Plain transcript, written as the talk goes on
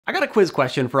I got a quiz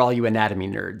question for all you anatomy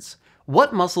nerds.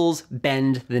 What muscles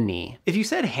bend the knee? If you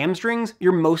said hamstrings,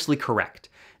 you're mostly correct.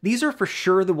 These are for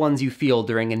sure the ones you feel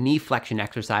during a knee flexion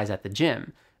exercise at the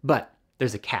gym. But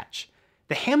there's a catch.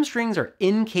 The hamstrings are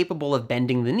incapable of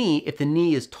bending the knee if the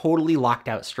knee is totally locked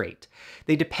out straight.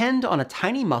 They depend on a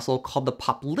tiny muscle called the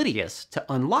popliteus to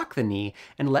unlock the knee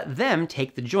and let them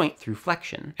take the joint through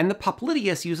flexion. And the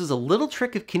popliteus uses a little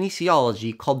trick of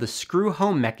kinesiology called the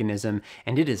screw-home mechanism,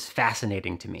 and it is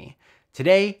fascinating to me.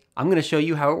 Today, I'm going to show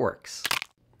you how it works.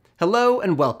 Hello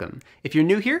and welcome. If you're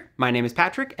new here, my name is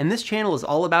Patrick, and this channel is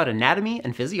all about anatomy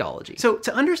and physiology. So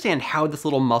to understand how this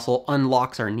little muscle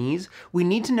unlocks our knees, we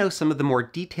need to know some of the more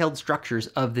detailed structures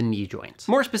of the knee joints.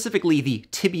 More specifically, the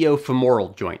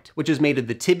tibiofemoral joint, which is made of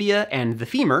the tibia and the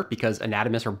femur, because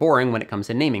anatomists are boring when it comes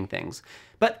to naming things.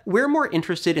 But we're more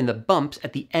interested in the bumps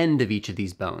at the end of each of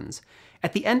these bones.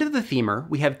 At the end of the femur,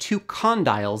 we have two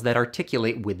condyles that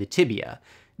articulate with the tibia.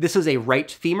 This is a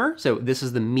right femur, so this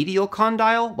is the medial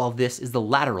condyle, while this is the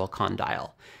lateral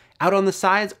condyle. Out on the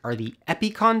sides are the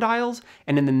epicondyles,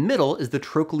 and in the middle is the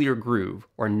trochlear groove,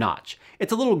 or notch.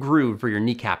 It's a little groove for your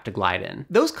kneecap to glide in.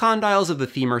 Those condyles of the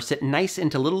femur sit nice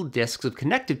into little discs of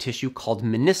connective tissue called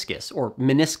meniscus, or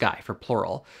menisci for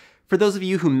plural. For those of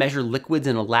you who measure liquids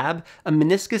in a lab, a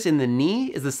meniscus in the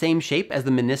knee is the same shape as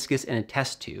the meniscus in a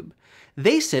test tube.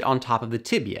 They sit on top of the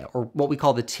tibia, or what we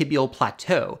call the tibial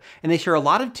plateau, and they share a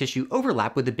lot of tissue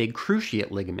overlap with the big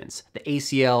cruciate ligaments, the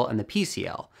ACL and the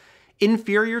PCL.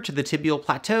 Inferior to the tibial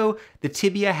plateau, the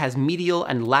tibia has medial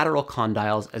and lateral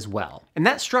condyles as well. And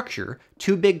that structure,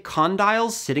 two big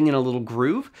condyles sitting in a little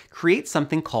groove, creates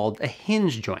something called a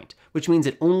hinge joint, which means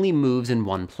it only moves in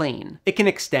one plane. It can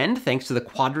extend thanks to the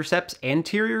quadriceps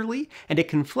anteriorly, and it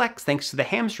can flex thanks to the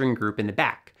hamstring group in the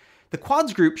back. The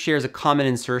quads group shares a common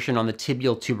insertion on the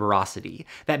tibial tuberosity,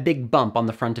 that big bump on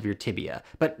the front of your tibia,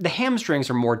 but the hamstrings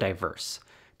are more diverse.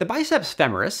 The biceps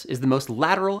femoris is the most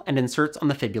lateral and inserts on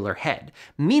the fibular head.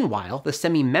 Meanwhile, the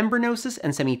semimembranosus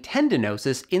and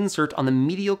semitendinosus insert on the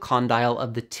medial condyle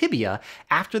of the tibia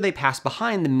after they pass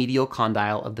behind the medial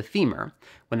condyle of the femur.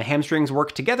 When the hamstrings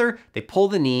work together, they pull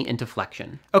the knee into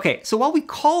flexion. Okay, so while we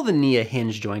call the knee a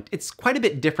hinge joint, it's quite a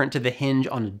bit different to the hinge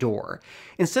on a door.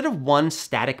 Instead of one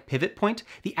static pivot point,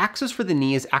 the axis for the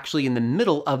knee is actually in the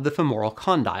middle of the femoral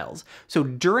condyles. So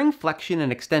during flexion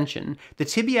and extension, the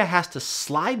tibia has to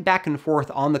slide back and forth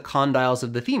on the condyles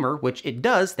of the femur, which it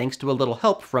does thanks to a little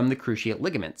help from the cruciate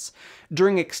ligaments.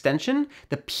 During extension,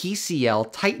 the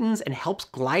PCL tightens and helps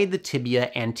glide the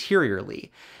tibia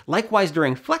anteriorly. Likewise,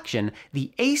 during flexion,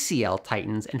 the ACL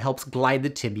tightens and helps glide the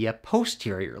tibia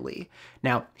posteriorly.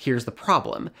 Now, here's the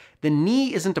problem. The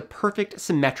knee isn't a perfect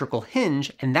symmetrical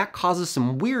hinge, and that causes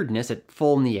some weirdness at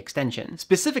full knee extension.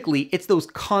 Specifically, it's those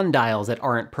condyles that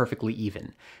aren't perfectly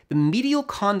even. The medial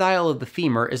condyle of the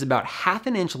femur is about ½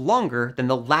 an inch longer than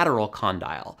the lateral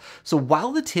condyle. So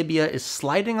while the tibia is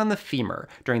sliding on the femur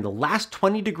during the last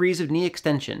 20 degrees of knee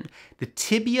extension, the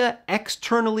tibia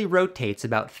externally rotates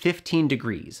about 15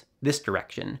 degrees, this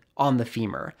direction, on the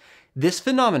femur. This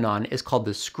phenomenon is called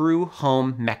the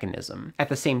screw-home mechanism. At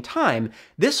the same time,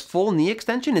 this full knee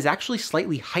extension is actually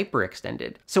slightly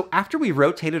hyperextended. So after we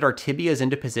rotated our tibias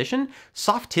into position,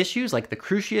 soft tissues like the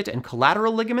cruciate and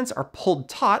collateral ligaments are pulled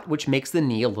taut, which makes the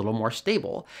knee a little more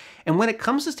stable. And when it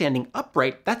comes to standing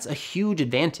upright, that's a huge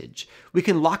advantage. We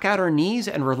can lock out our knees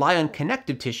and rely on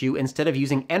connective tissue instead of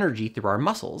using energy through our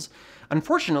muscles.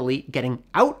 Unfortunately, getting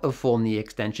out of full knee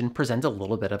extension presents a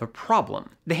little bit of a problem.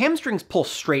 The hamstrings pull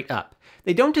straight up.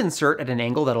 They don't insert at an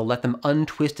angle that'll let them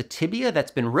untwist a tibia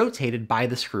that's been rotated by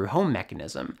the screw-home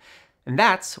mechanism. And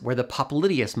that's where the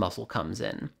popliteus muscle comes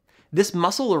in. This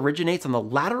muscle originates on the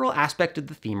lateral aspect of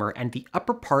the femur and the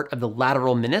upper part of the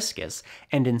lateral meniscus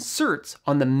and inserts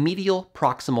on the medial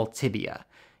proximal tibia.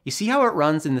 You see how it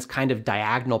runs in this kind of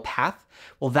diagonal path?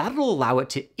 Well, that'll allow it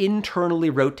to internally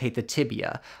rotate the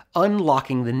tibia,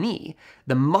 unlocking the knee.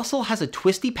 The muscle has a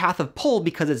twisty path of pull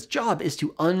because its job is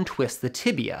to untwist the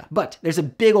tibia. But there's a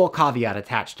big ol' caveat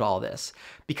attached to all this,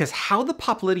 because how the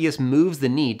popliteus moves the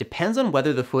knee depends on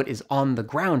whether the foot is on the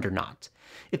ground or not.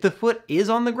 If the foot is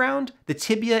on the ground, the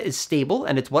tibia is stable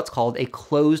and it's what's called a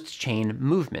closed chain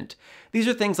movement. These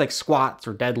are things like squats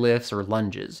or deadlifts or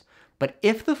lunges. But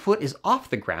if the foot is off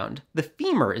the ground, the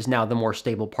femur is now the more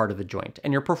stable part of the joint,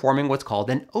 and you're performing what's called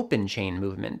an open chain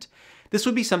movement. This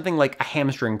would be something like a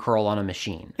hamstring curl on a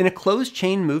machine. In a closed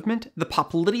chain movement, the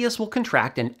popliteus will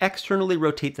contract and externally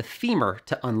rotate the femur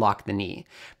to unlock the knee.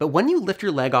 But when you lift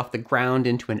your leg off the ground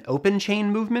into an open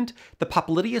chain movement, the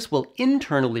popliteus will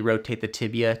internally rotate the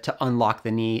tibia to unlock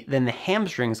the knee, then the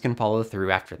hamstrings can follow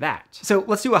through after that. So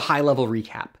let's do a high-level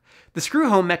recap. The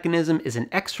screw-home mechanism is an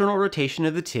external rotation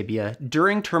of the tibia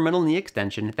during terminal knee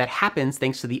extension that happens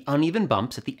thanks to the uneven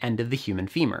bumps at the end of the human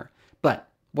femur. But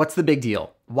what's the big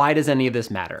deal? Why does any of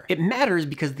this matter? It matters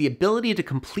because the ability to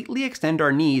completely extend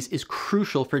our knees is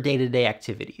crucial for day-to-day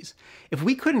activities. If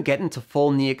we couldn't get into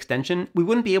full knee extension, we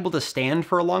wouldn't be able to stand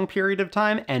for a long period of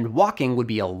time, and walking would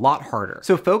be a lot harder.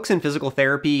 So folks in physical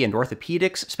therapy and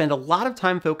orthopedics spend a lot of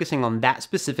time focusing on that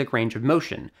specific range of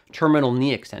motion, terminal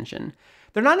knee extension.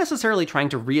 They're not necessarily trying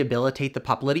to rehabilitate the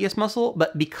popliteus muscle,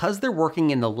 but because they're working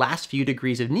in the last few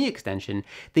degrees of knee extension,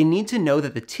 they need to know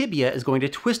that the tibia is going to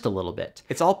twist a little bit.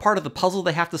 It's all part of the puzzle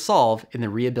they have to solve in the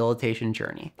rehabilitation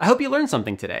journey. I hope you learned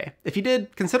something today. If you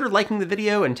did, consider liking the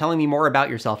video and telling me more about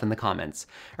yourself in the comments.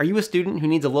 Are you a student who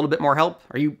needs a little bit more help?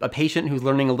 Are you a patient who's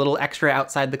learning a little extra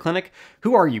outside the clinic?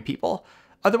 Who are you people?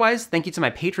 Otherwise, thank you to my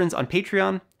patrons on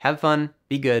Patreon. Have fun,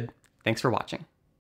 be good. Thanks for watching.